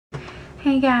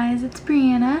Hey guys, it's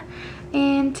Brianna,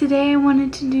 and today I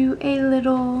wanted to do a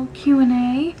little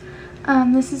Q&A.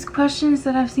 This is questions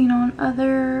that I've seen on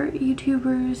other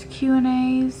YouTubers'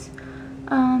 Q&As.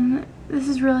 This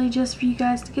is really just for you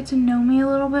guys to get to know me a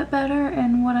little bit better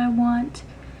and what I want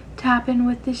to happen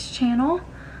with this channel.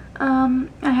 I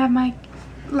have my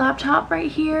laptop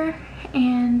right here,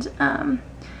 and I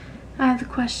have the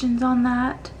questions on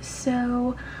that,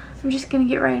 so I'm just gonna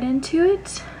get right into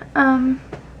it.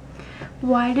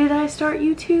 Why did I start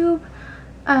YouTube?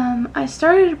 I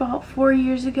started about 4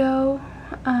 years ago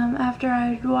after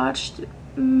I had watched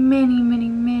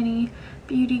many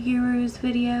beauty gurus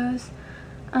videos,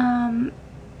 and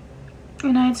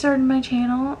I had started my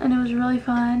channel and it was really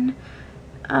fun.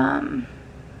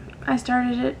 I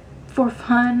started it for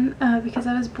fun because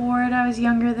I was bored. I was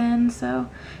younger then, so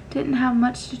didn't have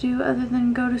much to do other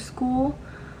than go to school.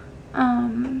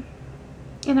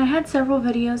 And I had several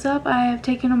videos up. I have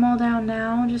taken them all down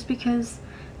now just because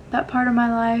that part of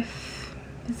my life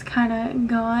is kind of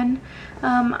gone.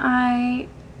 I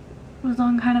was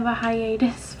on kind of a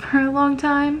hiatus for a long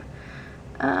time.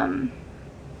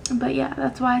 But yeah,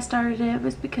 that's why I started it,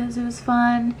 was because it was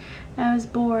fun and I was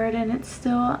bored, and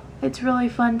it's really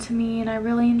fun to me and I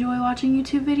really enjoy watching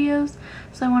YouTube videos.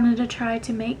 So I wanted to try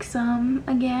to make some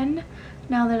again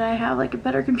now that I have like a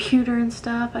better computer and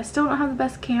stuff. I still don't have the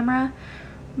best camera,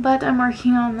 but I'm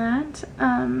working on that.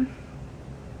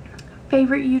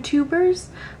 Favorite YouTubers?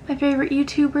 My favorite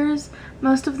YouTubers,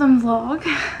 most of them vlog,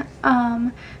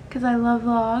 because I love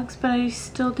vlogs, but I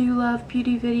still do love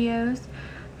beauty videos.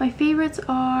 My favorites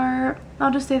are,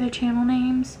 I'll just say their channel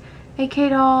names: AK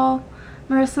Doll,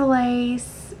 Marissa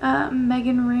Lace,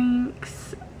 Megan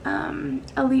Rinks,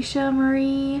 Alicia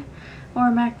Marie,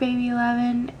 or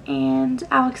MacBaby11, and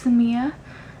Alex and Mia.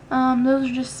 Those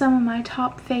are just some of my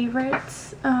top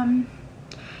favorites.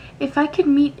 If I could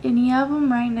meet any of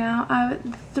them right now,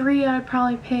 the three I would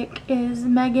probably pick is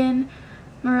Megan,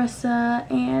 Marissa,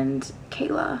 and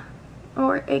Kayla,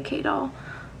 or AK Doll.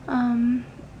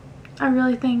 I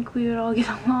really think we would all get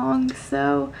along,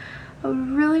 so I would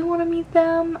really want to meet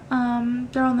them.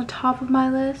 They're on the top of my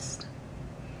list.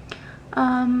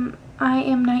 I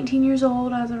am 19 years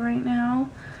old as of right now.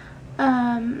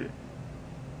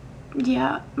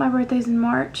 Yeah, my birthday's in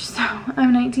March, so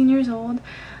I'm 19 years old.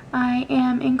 I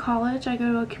am in college. I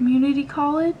go to a community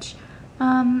college.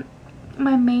 My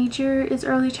major is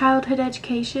early childhood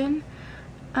education,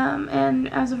 and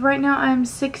as of right now I'm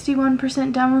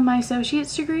 61% done with my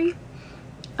associate's degree.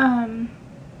 I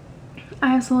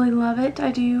absolutely love it.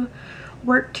 I do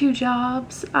work 2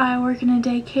 jobs. I work in a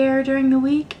daycare during the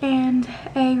week and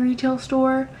a retail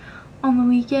store on the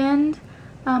weekend.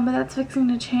 But that's fixing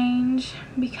to change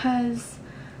because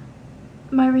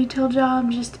my retail job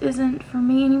just isn't for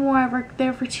me anymore. I worked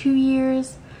there for 2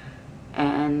 years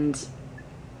and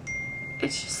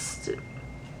it's just,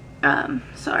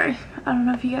 sorry, I don't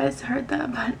know if you guys heard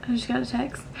that, but I just got a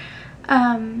text.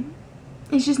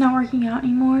 It's just not working out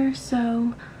anymore,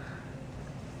 so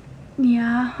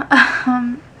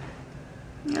yeah.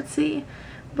 Let's see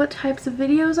what types of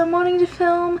videos I'm wanting to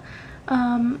film.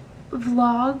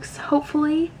 Vlogs,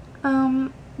 hopefully,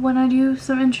 when I do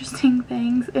some interesting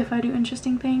things. If I do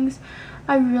interesting things,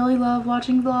 I really love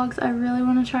watching vlogs. I really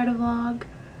want to try to vlog,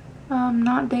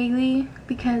 not daily,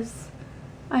 because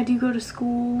I do go to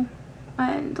school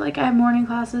and like I have morning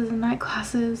classes and night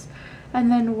classes and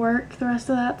then work the rest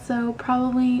of that, so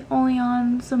probably only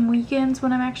on some weekends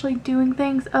when I'm actually doing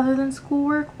things other than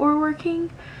schoolwork or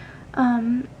working.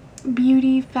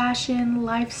 Beauty, fashion,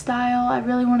 lifestyle. I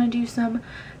really want to do some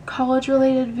college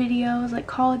related videos, like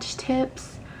college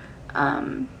tips. Let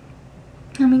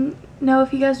me know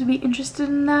if you guys would be interested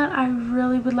in that. I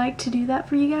really would like to do that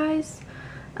for you guys.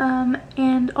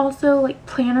 And also like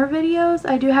planner videos.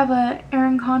 I do have a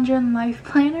Erin Condren life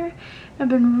planner. I've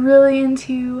been really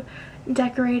into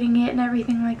decorating it and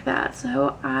everything like that,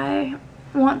 so I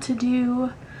want to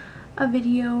do a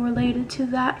video related to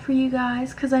that for you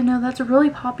guys because I know that's really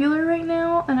popular right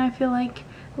now and I feel like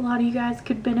a lot of you guys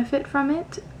could benefit from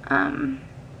it.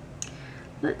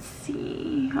 Let's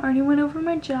see, I already went over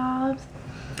my jobs.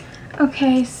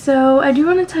 Okay, so I do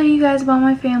want to tell you guys about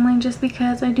my family just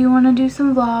because I do want to do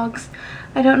some vlogs.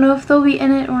 I don't know if they'll be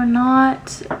in it or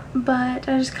not, but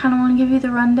I just kind of want to give you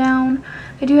the rundown.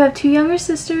 I do have 2 younger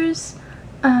sisters.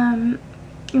 And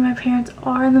my parents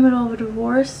are in the middle of a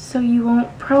divorce, so you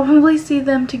won't probably see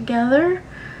them together.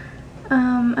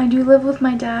 I do live with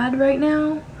my dad right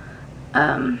now.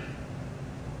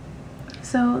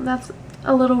 So that's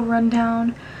a little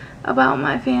rundown about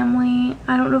my family.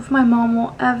 I don't know if my mom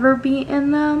will ever be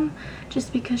in them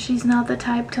just because she's not the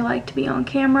type to like to be on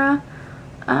camera.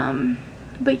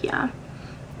 But yeah.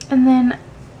 And then,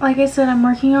 like I said, I'm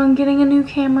working on getting a new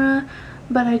camera,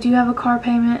 but I do have a car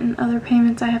payment and other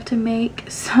payments I have to make,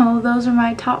 so those are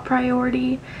my top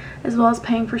priority, as well as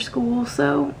paying for school.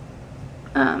 So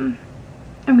I'm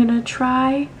gonna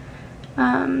try,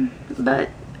 but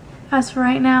as for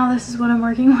right now, this is what I'm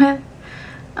working with.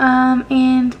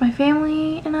 And my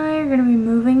family and I are gonna be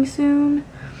moving soon.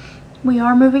 We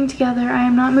are moving together. I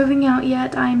am not moving out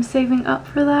yet. I am saving up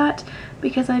for that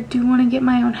because I do want to get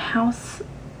my own house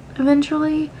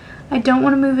eventually. I don't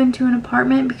want to move into an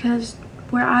apartment because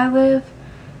where I live,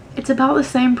 it's about the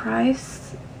same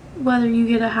price whether you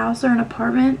get a house or an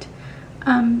apartment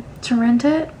to rent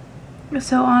it.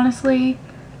 So honestly,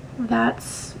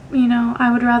 that's, you know,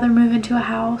 I would rather move into a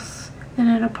house than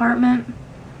an apartment.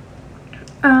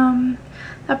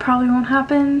 That probably won't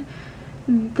happen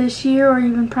this year or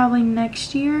even probably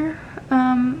next year.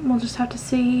 We'll just have to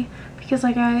see, because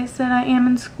like I said, I am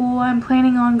in school. I'm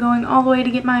planning on going all the way to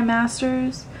get my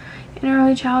master's in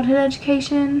early childhood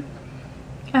education,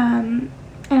 and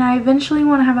I eventually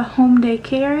want to have a home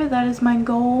daycare. That is my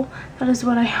goal. That is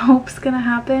what I hope is gonna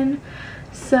happen.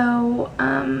 So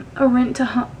a rent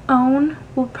to own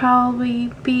will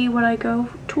probably be what I go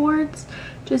towards,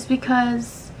 just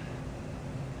because,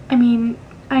 I mean,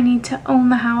 I need to own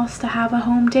the house to have a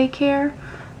home daycare.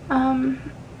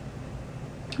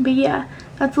 But yeah,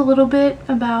 that's a little bit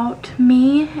about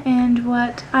me and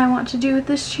what I want to do with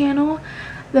this channel.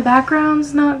 The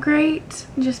background's not great,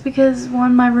 just because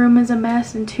one, my room is a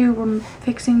mess, and two, we're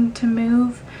fixing to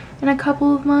move in a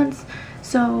couple of months,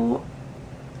 so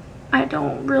I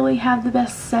don't really have the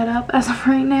best setup as of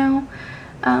right now,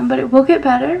 but it will get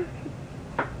better.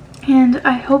 And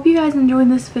I hope you guys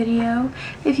enjoyed this video.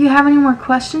 If you have any more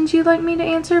questions you'd like me to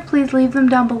answer, please leave them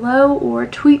down below, or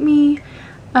tweet me,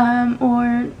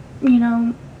 or, you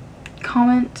know,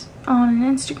 comment on an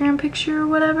Instagram picture or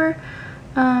whatever.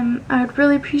 I would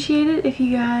really appreciate it if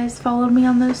you guys followed me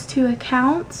on those 2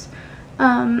 accounts,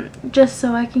 just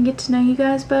so I can get to know you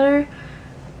guys better.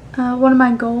 One of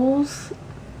my goals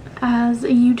as a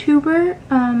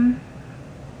YouTuber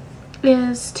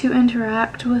is to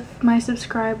interact with my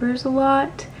subscribers a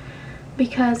lot,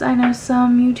 because I know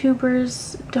some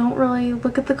YouTubers don't really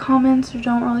look at the comments or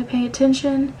don't really pay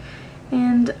attention,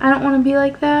 and I don't want to be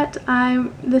like that.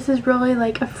 This is really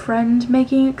like a friend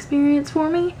making experience for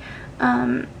me,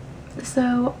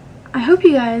 so I hope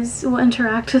you guys will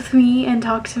interact with me and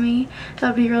talk to me.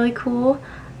 That would be really cool.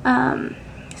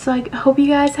 So I hope you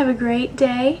guys have a great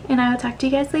day, and I will talk to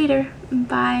you guys later.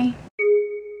 Bye.